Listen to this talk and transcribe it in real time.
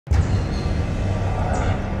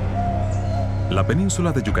La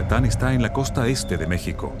península de Yucatán está en la costa este de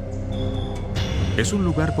México. Es un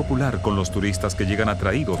lugar popular con los turistas que llegan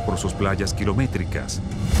atraídos por sus playas kilométricas.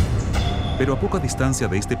 Pero a poca distancia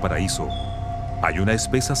de este paraíso, hay una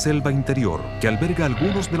espesa selva interior que alberga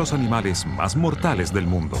algunos de los animales más mortales del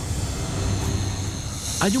mundo.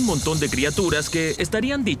 Hay un montón de criaturas que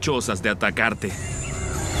estarían dichosas de atacarte.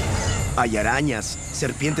 Hay arañas,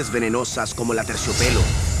 serpientes venenosas como la terciopelo.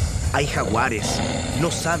 Hay jaguares.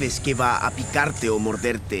 No sabes qué va a picarte o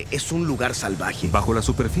morderte. Es un lugar salvaje. Bajo la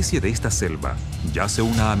superficie de esta selva yace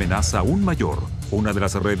una amenaza aún mayor, una de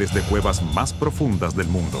las redes de cuevas más profundas del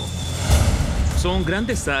mundo. Son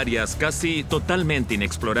grandes áreas casi totalmente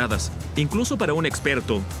inexploradas. Incluso para un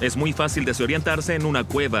experto, es muy fácil desorientarse en una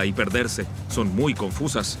cueva y perderse. Son muy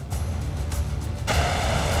confusas.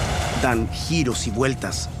 Dan giros y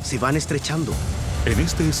vueltas. Se van estrechando. En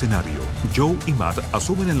este escenario, Joe y Matt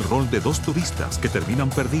asumen el rol de dos turistas que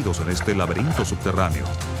terminan perdidos en este laberinto subterráneo.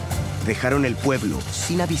 Dejaron el pueblo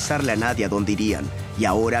sin avisarle a nadie a dónde irían y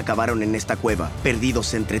ahora acabaron en esta cueva,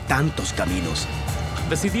 perdidos entre tantos caminos.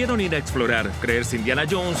 Decidieron ir a explorar, creerse Indiana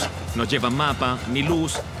Jones, no llevan mapa ni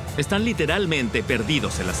luz. Están literalmente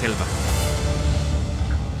perdidos en la selva.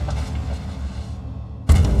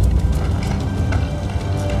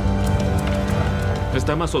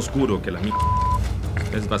 Está más oscuro que la mía.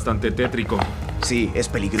 Es bastante tétrico. Sí, es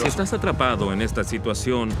peligroso. Si estás atrapado en esta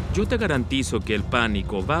situación, yo te garantizo que el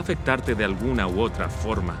pánico va a afectarte de alguna u otra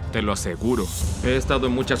forma. Te lo aseguro. He estado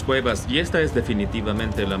en muchas cuevas y esta es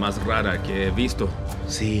definitivamente la más rara que he visto.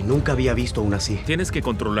 Sí, nunca había visto una así. Tienes que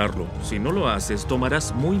controlarlo. Si no lo haces,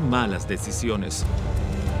 tomarás muy malas decisiones.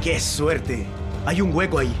 ¡Qué suerte! Hay un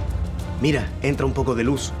hueco ahí. Mira, entra un poco de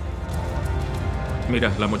luz.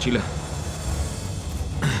 Mira, la mochila.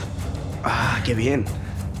 ¡Ah, qué bien!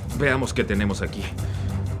 Veamos qué tenemos aquí.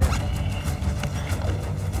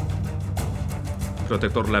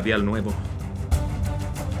 Protector labial nuevo.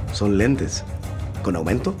 Son lentes. ¿Con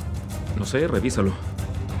aumento? No sé, revísalo.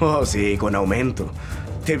 Oh, sí, con aumento.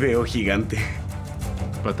 Te veo gigante.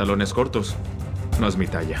 Pantalones cortos. No es mi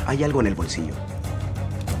talla. Hay algo en el bolsillo.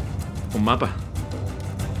 Un mapa.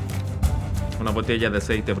 Una botella de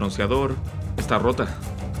aceite bronceador. Está rota.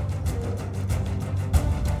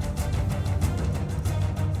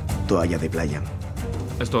 Toalla de playa.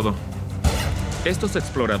 Es todo. Estos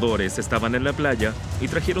exploradores estaban en la playa y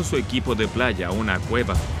trajeron su equipo de playa a una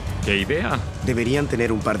cueva. ¡Qué idea! Deberían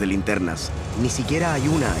tener un par de linternas. Ni siquiera hay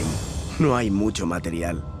una ahí. No hay mucho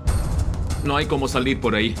material. No hay cómo salir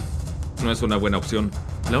por ahí. No es una buena opción.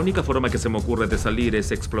 La única forma que se me ocurre de salir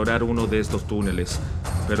es explorar uno de estos túneles.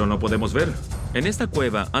 Pero no podemos ver. En esta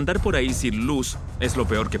cueva, andar por ahí sin luz es lo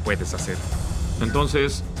peor que puedes hacer.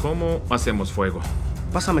 Entonces, ¿cómo hacemos fuego?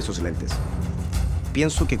 Pásame esos lentes.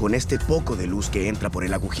 Pienso que con este poco de luz que entra por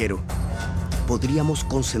el agujero, podríamos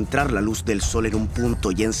concentrar la luz del sol en un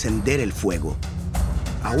punto y encender el fuego.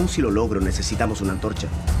 Aún si lo logro, necesitamos una antorcha.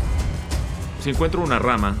 Si encuentro una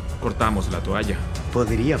rama, cortamos la toalla.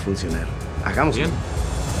 Podría funcionar. Hagámoslo. Bien.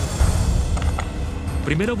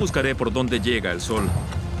 Primero buscaré por dónde llega el sol.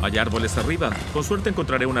 Hay árboles arriba. Con suerte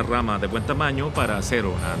encontraré una rama de buen tamaño para hacer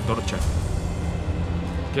una antorcha.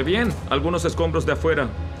 ¡Qué bien! Algunos escombros de afuera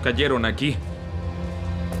cayeron aquí.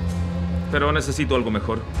 Pero necesito algo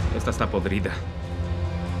mejor. Esta está podrida.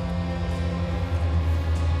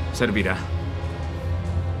 Servirá.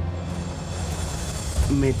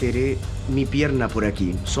 Meteré mi pierna por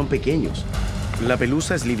aquí. Son pequeños. La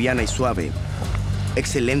pelusa es liviana y suave.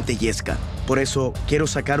 Excelente yesca. Por eso quiero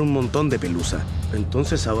sacar un montón de pelusa.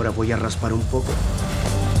 Entonces ahora voy a raspar un poco.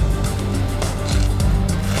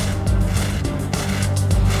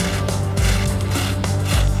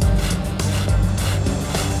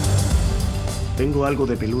 Tengo algo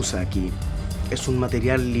de pelusa aquí. Es un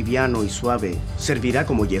material liviano y suave. Servirá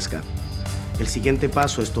como yesca. El siguiente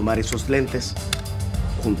paso es tomar esos lentes,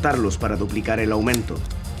 juntarlos para duplicar el aumento.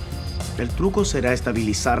 El truco será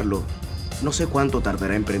estabilizarlo. No sé cuánto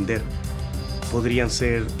tardará en prender. Podrían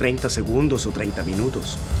ser 30 segundos o 30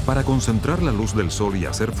 minutos. Para concentrar la luz del sol y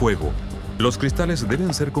hacer fuego, los cristales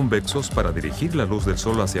deben ser convexos para dirigir la luz del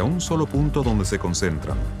sol hacia un solo punto donde se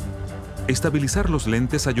concentran. Estabilizar los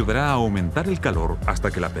lentes ayudará a aumentar el calor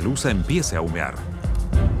hasta que la pelusa empiece a humear.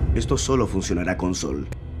 Esto solo funcionará con sol.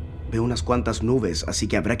 Veo unas cuantas nubes, así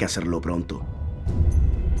que habrá que hacerlo pronto.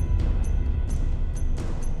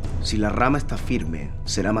 Si la rama está firme,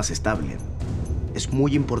 será más estable. Es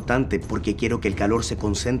muy importante porque quiero que el calor se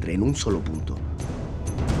concentre en un solo punto.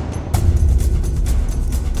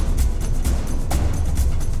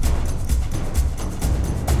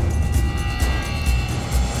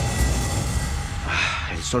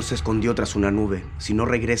 El sol se escondió tras una nube. Si no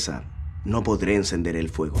regresa, no podré encender el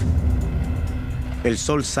fuego. El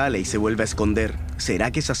sol sale y se vuelve a esconder.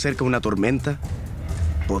 ¿Será que se acerca una tormenta?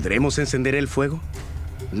 ¿Podremos encender el fuego?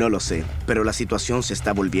 No lo sé, pero la situación se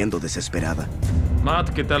está volviendo desesperada.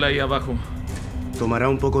 Matt, ¿qué tal ahí abajo? Tomará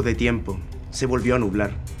un poco de tiempo. Se volvió a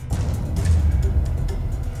nublar.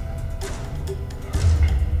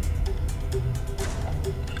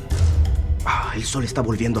 El sol está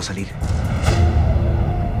volviendo a salir.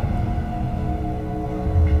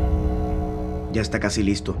 Ya está casi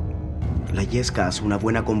listo. La yesca hace una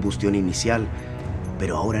buena combustión inicial,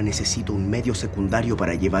 pero ahora necesito un medio secundario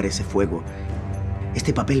para llevar ese fuego.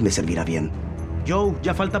 Este papel me servirá bien. Joe,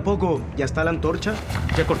 ya falta poco. ¿Ya está la antorcha?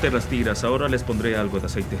 Ya corté las tiras, ahora les pondré algo de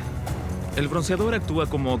aceite. El bronceador actúa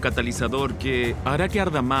como catalizador que hará que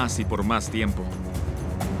arda más y por más tiempo.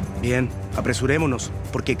 Bien, apresurémonos,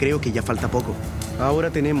 porque creo que ya falta poco.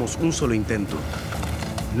 Ahora tenemos un solo intento.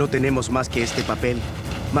 No tenemos más que este papel.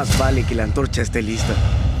 Más vale que la antorcha esté lista.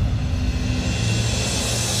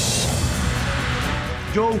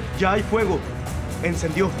 Joe, ya hay fuego.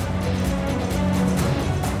 Encendió.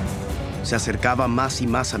 Se acercaba más y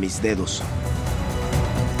más a mis dedos.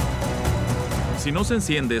 Si no se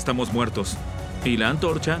enciende, estamos muertos. Y la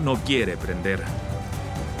antorcha no quiere prender.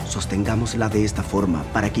 Sostengámosla de esta forma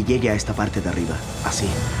para que llegue a esta parte de arriba. Así.